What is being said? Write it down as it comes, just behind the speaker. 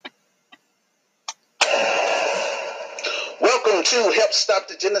Welcome to Help Stop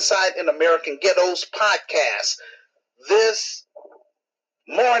the Genocide in American Ghettos podcast. This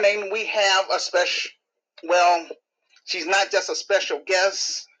morning we have a special, she's not just a special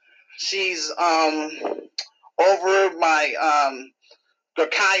guest. She's over my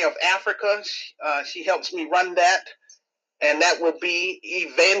Gakai of Africa. She helps me run that, and that will be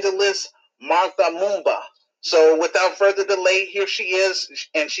Evangelist Martha Mumba. So without further delay, here she is,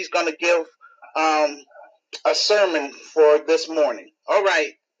 and she's going to give a sermon for this morning. All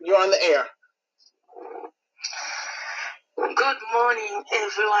right, you're on the air. Good morning,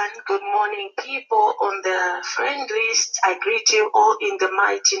 everyone. Good morning, people on the friend list. I greet you all in the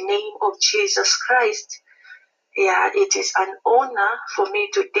mighty name of Jesus Christ. Yeah, it is an honor for me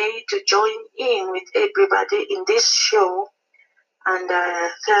today to join in with everybody in this show. And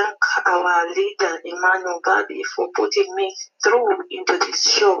thank our leader, Emmanuel Gabi, for putting me through into this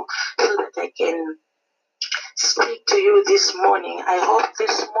show so that I can speak to you this morning. I hope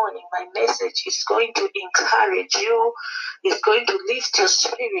this morning my message is going to encourage you, is going to lift your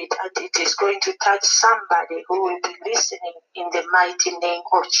spirit, and it is going to touch somebody who will be listening in the mighty name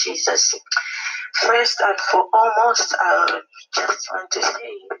of Jesus. First and foremost, I just want to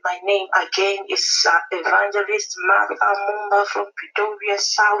say my name again is Evangelist Martha Mumba from Pretoria,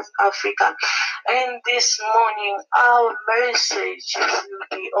 South Africa. And this morning, our message will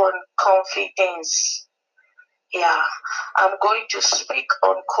be on confidence. Yeah, I'm going to speak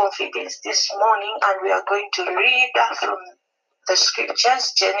on confidence this morning, and we are going to read from the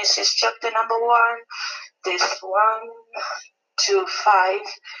scriptures, Genesis chapter number 1, verse 1 to 5.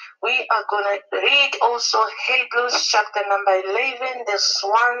 We are going to read also Hebrews chapter number 11, verse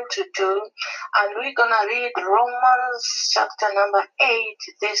 1 to 2, and we're going to read Romans chapter number 8,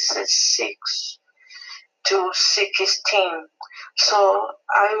 verses 6 to 16. So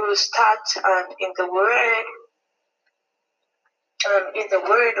I will start in the word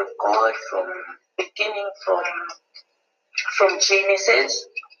of God beginning from Genesis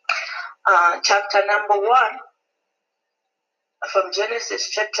chapter number 1. From Genesis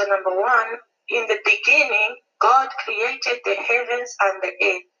chapter number 1, in the beginning, God created the heavens and the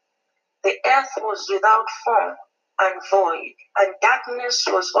earth. The earth was without form and void, and darkness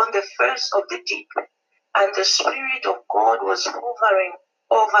was on the face of the deep, and the Spirit of God was hovering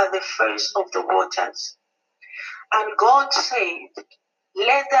over the face of the waters. And God said,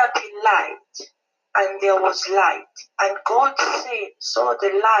 "Let there be light," and there was light. And God said, "So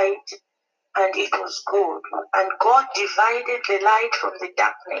the light," and it was good. And God divided the light from the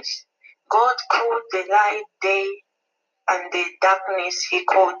darkness. God called the light day, and the darkness he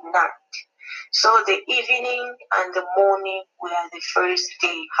called night. So the evening and the morning were the first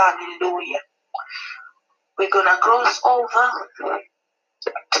day. Hallelujah. We're gonna cross over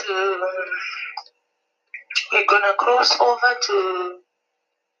to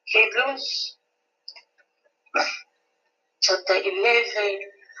Hebrews chapter 11.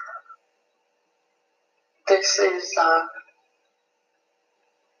 This is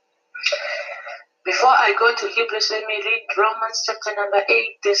before I go to Hebrews, let me read Romans chapter number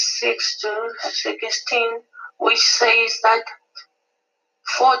 8, verse 6 to 16, which says that,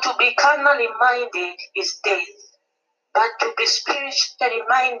 "For to be carnally minded is death, but to be spiritually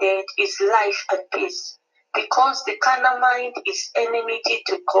minded is life and peace. Because the carnal mind is enmity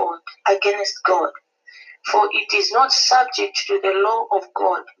to God, against God. For it is not subject to the law of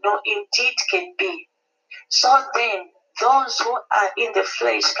God, nor indeed can be. So then, those who are in the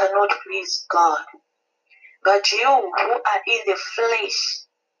flesh cannot please God. But you who are in the flesh,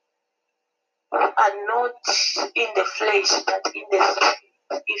 who are not in the flesh, but in the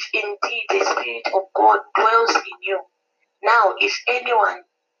Spirit, if indeed the Spirit of God dwells in you. Now, if anyone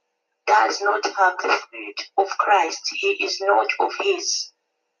does not have the Spirit of Christ, he is not of his."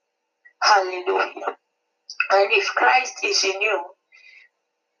 Hallelujah. And if Christ is in you,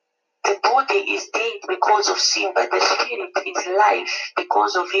 the body is dead because of sin, but the Spirit is life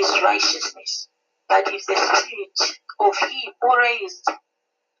because of his righteousness. But if the Spirit of him who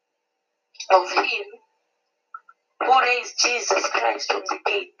raised Jesus Christ from the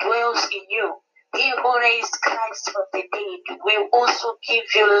dead dwells in you, he who raised Christ from the dead will also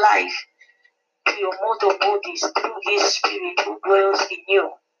give you life to your mortal bodies through his Spirit who dwells in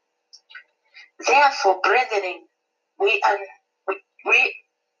you. Therefore, brethren, we are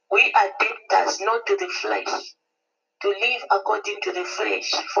debtors not to the flesh, to live according to the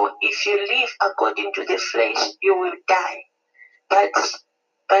flesh. For if you live according to the flesh, you will die. But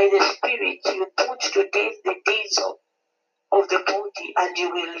by the Spirit you put to death the deeds of the body, and you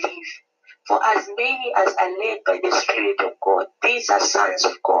will live. For as many as are led by the Spirit of God, these are sons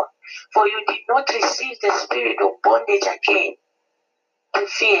of God. For you did not receive the spirit of bondage again to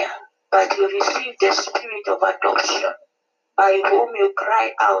fear, but you receive the spirit of adoption, by whom you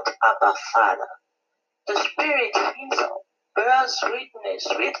cry out, Abba, Father. The Spirit Himself bears witness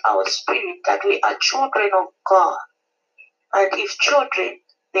with our spirit that we are children of God. And if children,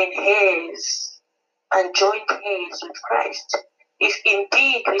 then heirs, and joint heirs with Christ. If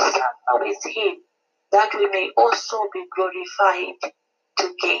indeed we suffer with Him, that we may also be glorified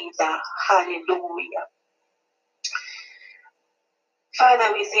together. Hallelujah.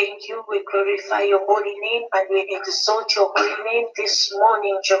 Father, we thank you, we glorify your holy name, and we exalt your holy name this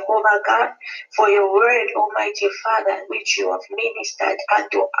morning, Jehovah God, for your word, Almighty Father, which you have ministered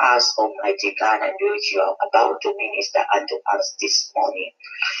unto us, Almighty God, and which you are about to minister unto us this morning.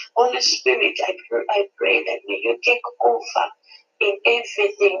 Holy Spirit, I pray that may you take over in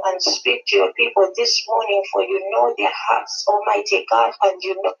everything and speak to your people this morning, for you know their hearts, Almighty God, and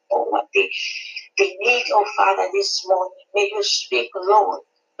you know what they need, oh Father, this morning. May you speak, Lord.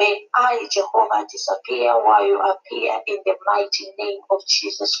 May I, Jehovah, disappear while you appear, in the mighty name of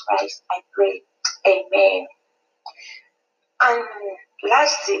Jesus Christ, I pray. Amen. And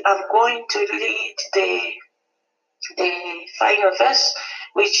lastly, I'm going to read the final verse,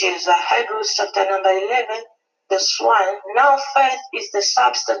 which is Hebrews chapter number 11, verse 1. Now faith is the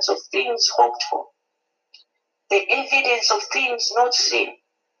substance of things hoped for, the evidence of things not seen.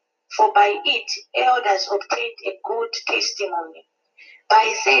 For by it elders obtained a good testimony.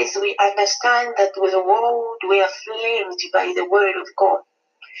 By faith we understand that with the world we are framed by the word of God,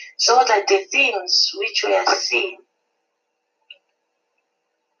 so that the things which are seen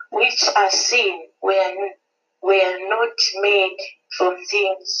were not made from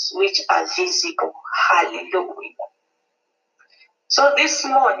things which are visible. Hallelujah. So this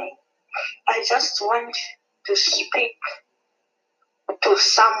morning, I just want to speak to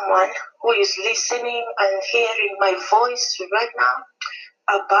someone who is listening and hearing my voice right now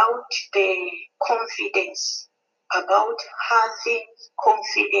about the confidence, about having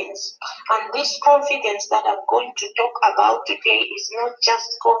confidence. And this confidence that I'm going to talk about today is not just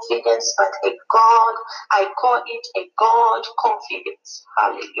confidence, but I call it a God confidence.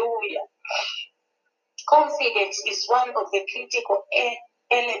 Hallelujah. Confidence is one of the critical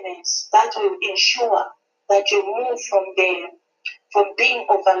elements that will ensure that you move from being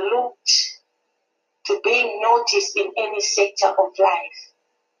overlooked to being noticed in any sector of life.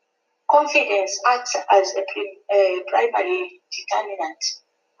 Confidence acts as a primary determinant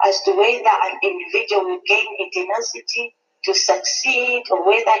as to whether an individual will gain a tenacity to succeed or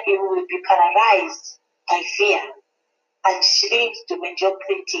whether he will be paralyzed by fear and shrink to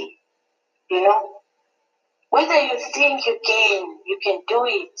mediocrity. You know, whether you think you can do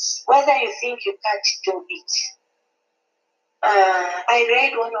it, whether you think you can't do it. I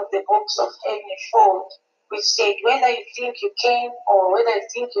read one of the books of Henry Ford, which said, whether you think you can or whether you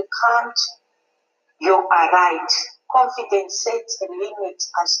think you can't, you are right. Confidence sets a limit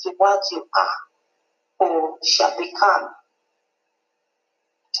as to what you are or shall become.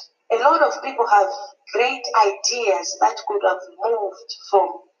 A lot of people have great ideas that could have moved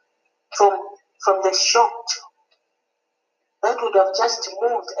from the shocked, that would have just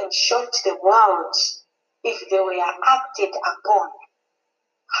moved and shocked the world if they were acted upon.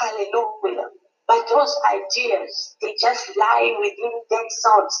 Hallelujah. But those ideas, they just lie within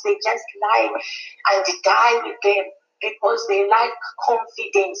themselves. They just lie and die with them because they lack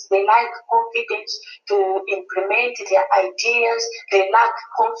confidence. They lack confidence to implement their ideas. They lack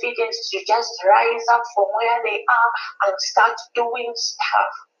confidence to just rise up from where they are and start doing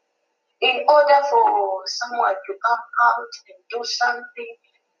stuff. In order for someone to come out and do something,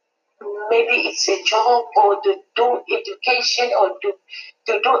 maybe it's a job or to do education or to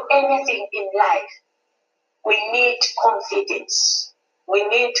do anything in life, we need confidence. We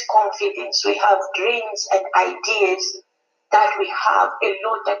need confidence. We have dreams and ideas that we have a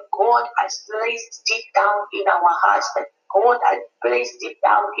lot that God has placed deep down in our hearts, that God has placed deep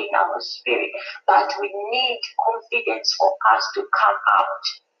down in our spirit. But we need confidence for us to come out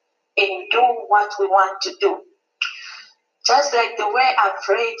and do what we want to do. Just like the way I've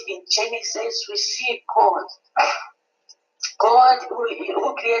read in Genesis, we see God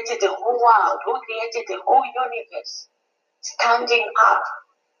who created the whole world, who created the whole universe, standing up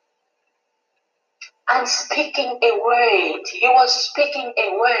and speaking a word. He was speaking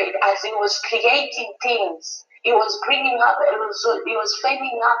a word as he was creating things. He was bringing up, he was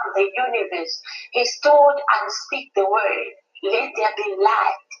framing up the universe. He stood and speak the word. Let there be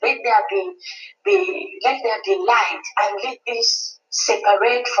light. Let there be light, and let this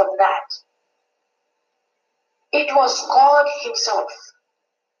separate from that. It was God Himself,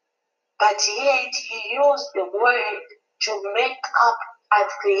 but yet He used the word to make up and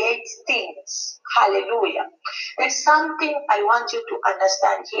create things. Hallelujah. There's something I want you to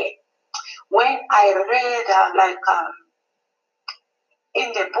understand here. When I read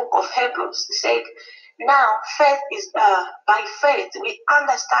in the book of Hebrews, it said, now faith is by faith we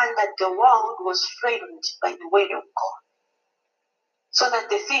understand that the world was framed by the word of God, so that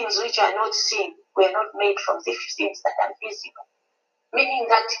the things which are not seen were not made from the things that are visible. Meaning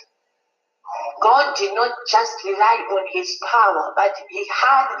that God did not just rely on his power, but he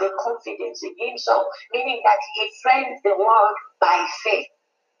had the confidence in himself, meaning that he framed the world by faith.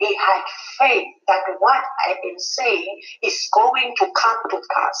 He had faith that what I am saying is going to come to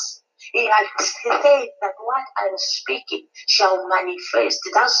pass. He had faith that what I'm speaking shall manifest.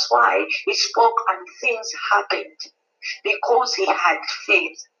 That's why he spoke and things happened, because he had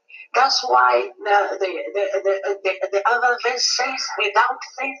faith. That's why the other verse says, without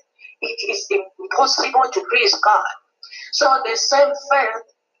faith, it is impossible to please God. So the same faith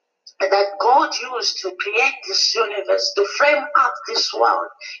that God used to create this universe, to frame up this world,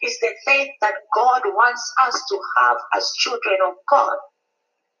 is the faith that God wants us to have as children of God.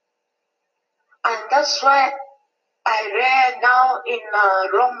 And that's why I read now in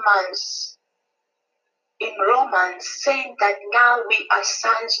Romans, saying that now we are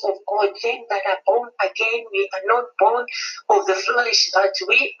sons of God, them that are born again. We are not born of the flesh, but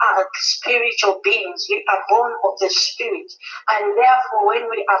we are spiritual beings. We are born of the Spirit. And therefore, when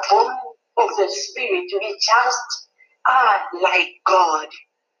we are born of the Spirit, we just are like God.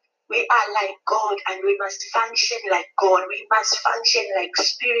 We are like God, and we must function like God. We must function like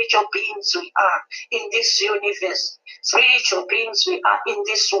spiritual beings we are in this universe. Spiritual beings we are in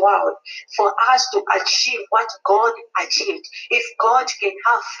this world, for us to achieve what God achieved. If God can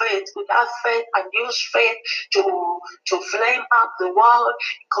have faith, could have faith and use faith to flame up the world,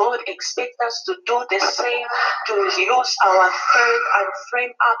 God expects us to do the same, to use our faith and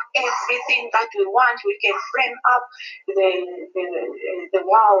frame up everything that we want. We can frame up the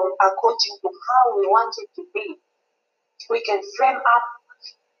world according to how we want it to be. We can frame up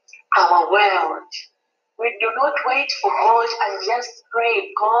our world. We do not wait for God and just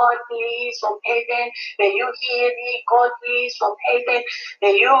pray, God please from heaven, may you hear me, God please from heaven,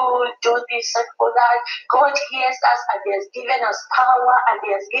 may you do this and for that. God hears us, and he has given us power, and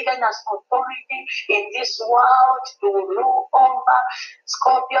he has given us authority in this world to rule over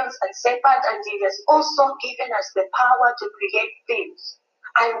scorpions and serpents, and he has also given us the power to create things.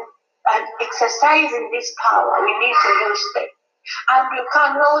 And exercising this power, we need to use faith. And you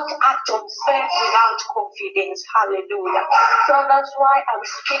cannot act on faith without confidence. Hallelujah. So that's why I'm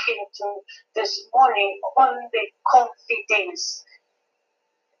speaking to this morning on the confidence.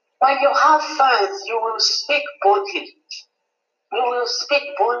 When you have faith, you will speak boldly. You will speak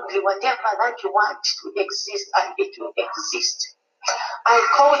boldly whatever that you want to exist, and it will exist. I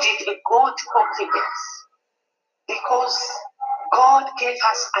called it a God confidence because God gave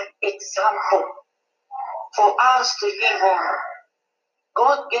us an example for us to live on.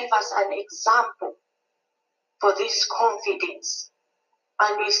 God gave us an example for this confidence.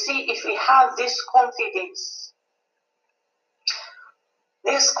 And we see if we have this confidence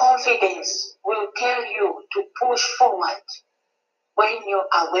will tell you to push forward when you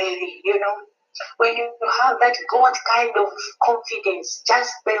are weary, when you have that God kind of confidence,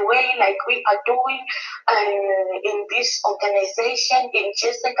 just the way like we are doing in this organization, in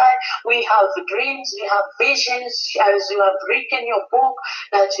Jessica, we have dreams, we have visions, as you have written your book,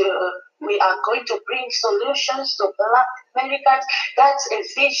 that we are going to bring solutions to Black Americans. That's a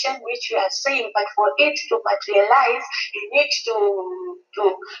vision which we are saying, but for it to materialize, you need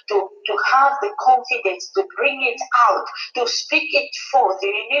to have the confidence to bring it out, to speak it forth.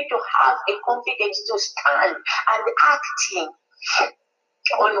 You need to have a confidence to stand and acting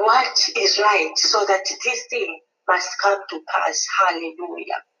on what is right, so that this thing must come to pass.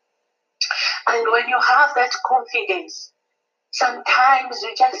 Hallelujah. And when you have that confidence, sometimes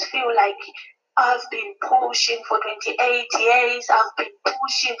you just feel like, I've been pushing for 28 years, I've been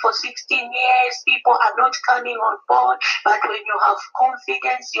pushing for 16 years, people are not coming on board. But when you have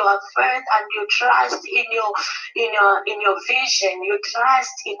confidence, you have faith, and you trust in your vision, you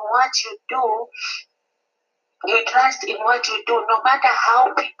trust in what you do, no matter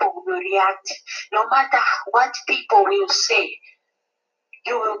how people will react, no matter what people will say,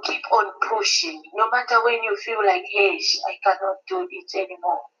 you will keep on pushing. No matter when you feel like, hey, I cannot do it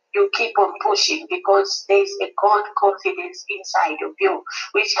anymore, you keep on pushing, because there is a God confidence inside of you,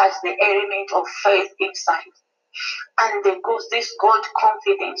 which has the element of faith inside. And this God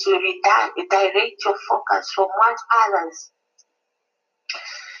confidence will direct your focus from what others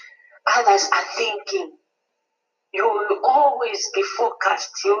are thinking. You will always be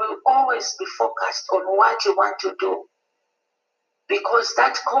focused. You will always be focused on what you want to do. Because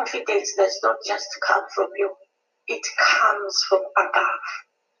that confidence does not just come from you. It comes from above.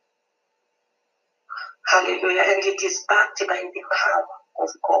 Hallelujah. And it is backed by the power of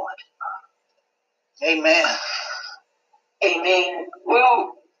God. Amen. Amen.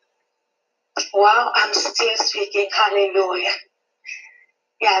 Well, while I'm still speaking, hallelujah.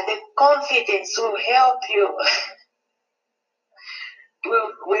 Yeah, the confidence will help you.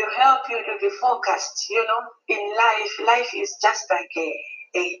 Will help you to be focused. You know, in life is just like a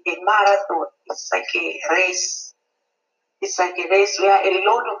marathon. It's like a race. It's like a race where a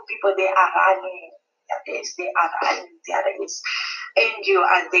lot of people, they are running their race. They are running their race. And you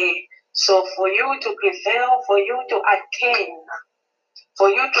are there. So for you to prevail, for you to attain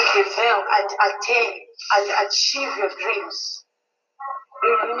and attain and achieve your dreams,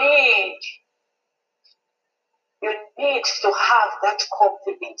 you need to have that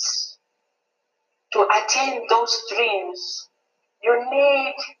confidence. To attain those dreams, you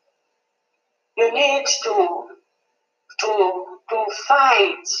need to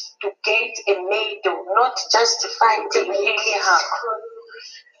fight to get a medal, not just fighting anyhow.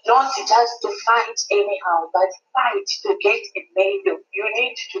 Not just to fight anyhow, but fight to get a medal. You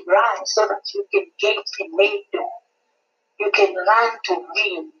need to run so that you can get a medal. You can run to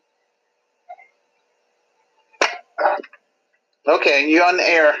win. Okay, you're on the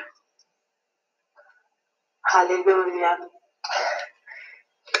air. Hallelujah.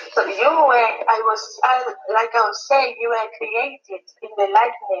 So like I was saying, you were created in the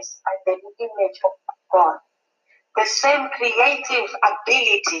likeness and the image of God. The same creative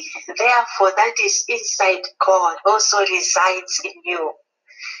ability, therefore, that is inside God also resides in you.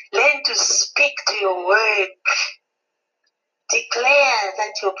 Learn to speak to your work. Declare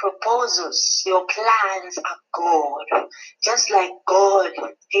that your proposals, your plans are good. Just like God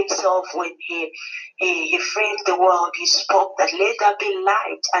himself, when he framed the world, he spoke that let there be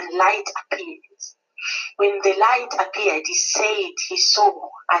light, and light appeared. When the light appeared, he said, he saw,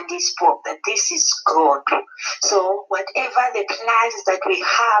 and he spoke that this is good. So whatever the plans that we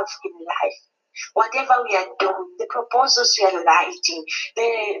have in life, whatever we are doing, the proposals we are writing,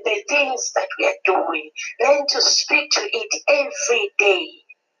 the things that we are doing, learn to speak to it every day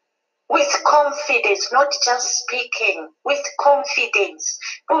with confidence, not just speaking, with confidence.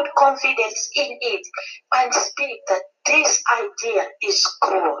 Put confidence in it and speak that this idea is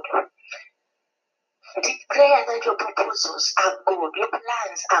good. Declare that your proposals are good, your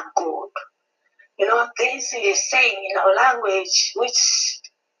plans are good. You know, this is a saying in our language which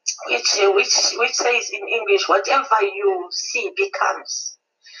says in English, whatever you see becomes.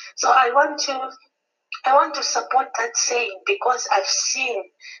 So I want to support that saying, because I've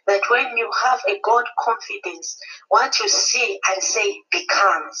seen that when you have a God confidence, what you see and say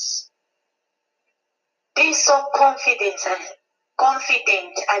becomes. Be so confident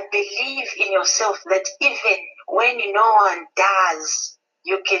and believe in yourself that even when no one does,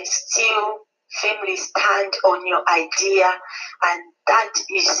 you can still firmly stand on your idea, and that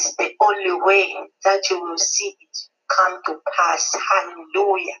is the only way that you will see it come to pass.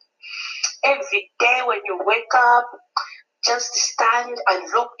 Hallelujah. Every day when you wake up, just stand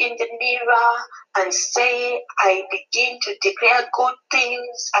and look in the mirror and say, I begin to declare good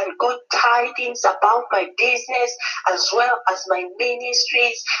things and good tidings about my business as well as my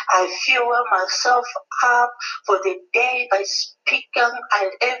ministries. I fuel myself up for the day by speaking,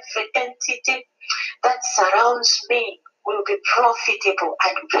 and every entity that surrounds me will be profitable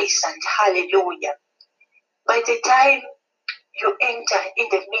and pleasant. Hallelujah. By the time you enter in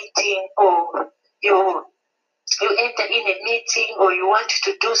the meeting, or you enter in a meeting, or you want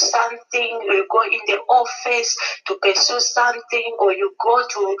to do something, or you go in the office to pursue something, or you go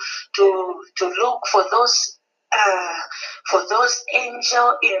to look for those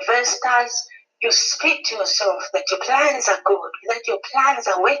angel investors, you speak to yourself that your plans are good, that your plans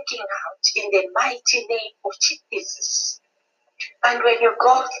are working out in the mighty name of Jesus. And when you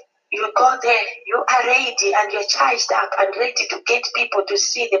go there, you are ready and you're charged up and ready to get people to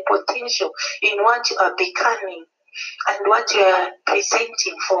see the potential in what you are becoming and what you are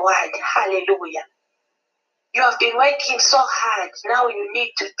presenting forward. Hallelujah. You have been working so hard. Now you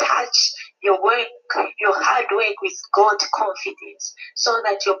need to touch your hard work with God's confidence so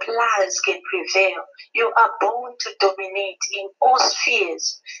that your plans can prevail. You are born to dominate in all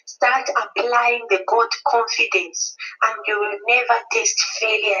spheres. Start applying the God confidence and you will never taste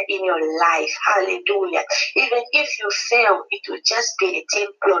failure in your life. Hallelujah. Even if you fail, it will just be a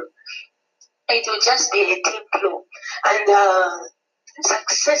temple. It will just be a temple. And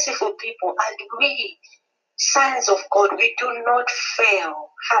successful people, and we Sons of God, we do not fail.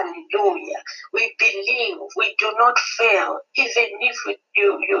 Hallelujah. We believe we do not fail. Even if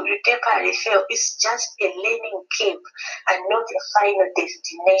you temporarily fail, it's just a learning curve and not a final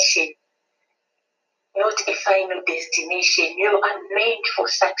destination. Not a final destination. You are made for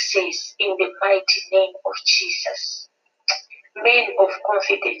success in the mighty name of Jesus. Men of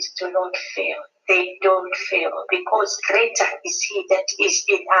confidence do not fail. They don't fail because greater is He that is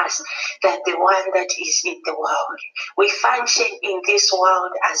in us than the one that is in the world. We function in this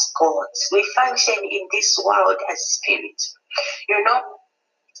world as gods. We function in this world as spirits. You know,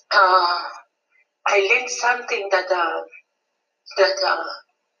 I learned something that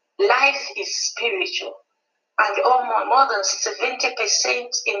life is spiritual. And almost more than 70%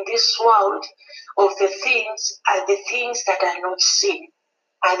 in this world of the things are the things that are not seen,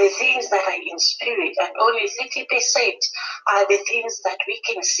 are the things that are in spirit, and only 30% are the things that we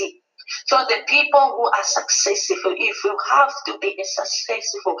can see. So the people who are successful, if you have to be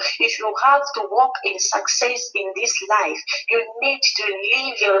successful, if you have to walk in success in this life, you need to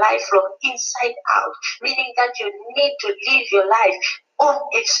live your life from inside out, meaning that you need to live your life on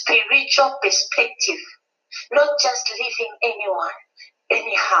a spiritual perspective. Not just living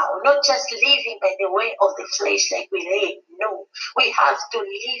anyhow, not just living by the way of the flesh like we live. No, we have to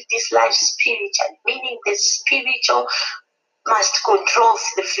live this life spiritually, meaning the spiritual must control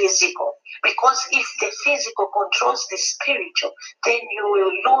the physical. Because if the physical controls the spiritual, then you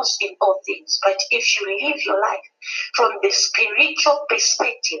will lose in all things. But if you live your life from the spiritual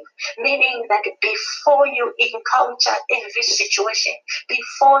perspective, meaning that before you encounter every situation,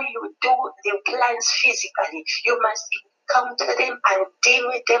 before you do the plans physically, you must encounter them and deal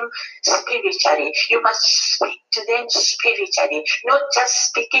with them spiritually. You must speak to them spiritually, not just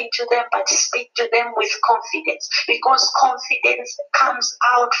speaking to them, but speak to them with confidence, because confidence comes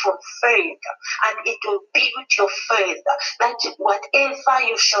out from faith, and it will build your faith that whatever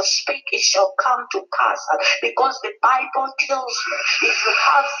you shall speak, it shall come to pass, because the Bible tells you, if you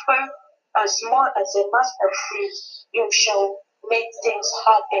have faith as small as a mustard seed, you shall make things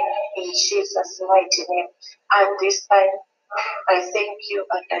happen in Jesus' mighty name. And this time, I thank you,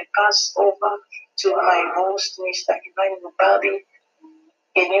 and I pass over to my host, Mr. Emmanuel Bobby.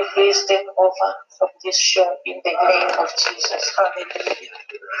 Can you please take over from this show in the name of Jesus? Hallelujah.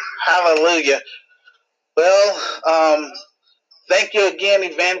 Hallelujah. Well, thank you again,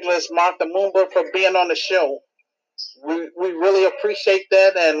 Evangelist Martha Moomba, for being on the show. We really appreciate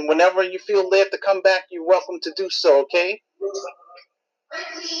that, and whenever you feel led to come back, you're welcome to do so, okay?